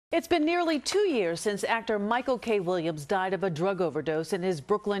It's been nearly 2 years since actor Michael K. Williams died of a drug overdose in his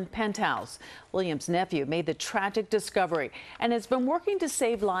Brooklyn penthouse. Williams' nephew made the tragic discovery and has been working to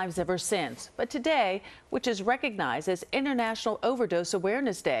save lives ever since. But today, which is recognized as International Overdose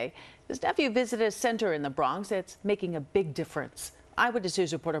Awareness Day, his nephew visited a center in the Bronx that's making a big difference. Eyewitness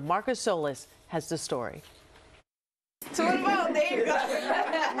News reporter Marcus Solis has the story. There you go.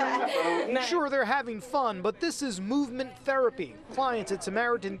 Sure, they're having fun, but this is movement therapy. Clients at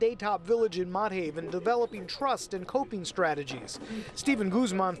Samaritan Daytop Village in Mott Haven developing trust and coping strategies. Stephen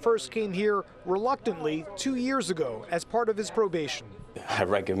Guzman first came here reluctantly 2 years ago as part of his probation. I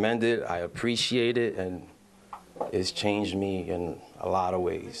recommend it, I appreciate it, and it's changed me in a lot of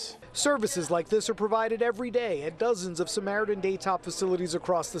ways. Services like this are provided every day at dozens of Samaritan Daytop facilities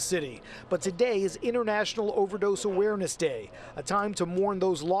across the city. But today is International Overdose Awareness Day, a time to mourn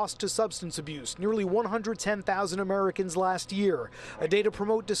those lost to substance abuse, nearly 110,000 Americans last year, a day to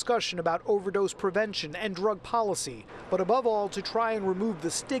promote discussion about overdose prevention and drug policy, but above all to try and remove the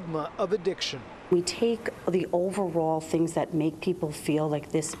stigma of addiction. We take the overall things that make people feel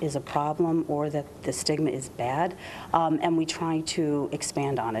like this is a problem or that the stigma is bad, and we try to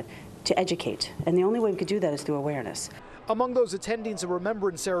expand on it, to educate. And the only way we could do that is through awareness. Among those attending the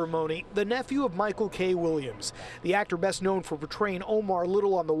remembrance ceremony, the nephew of Michael K. Williams. The actor best known for portraying Omar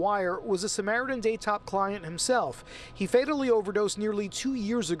Little on The Wire was a Samaritan Daytop client himself. He fatally overdosed nearly 2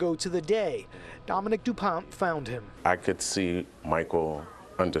 years ago to the day. Dominic DuPont found him. I could see Michael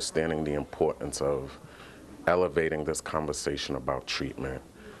understanding the importance of elevating this conversation about treatment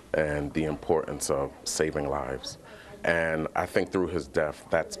and the importance of saving lives. And I think through his death,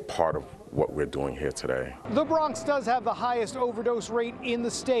 that's part of what we're doing here today. The Bronx does have the highest overdose rate in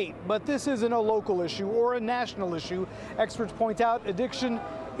the state, but this isn't a local issue or a national issue. Experts point out addiction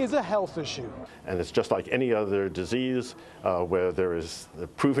is a health issue. And it's just like any other disease where there is a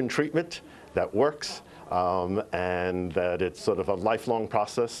proven treatment that works. And that it's sort of a lifelong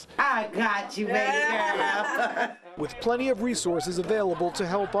process. I got you, baby girl. With plenty of resources available to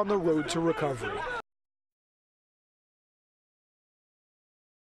help on the road to recovery.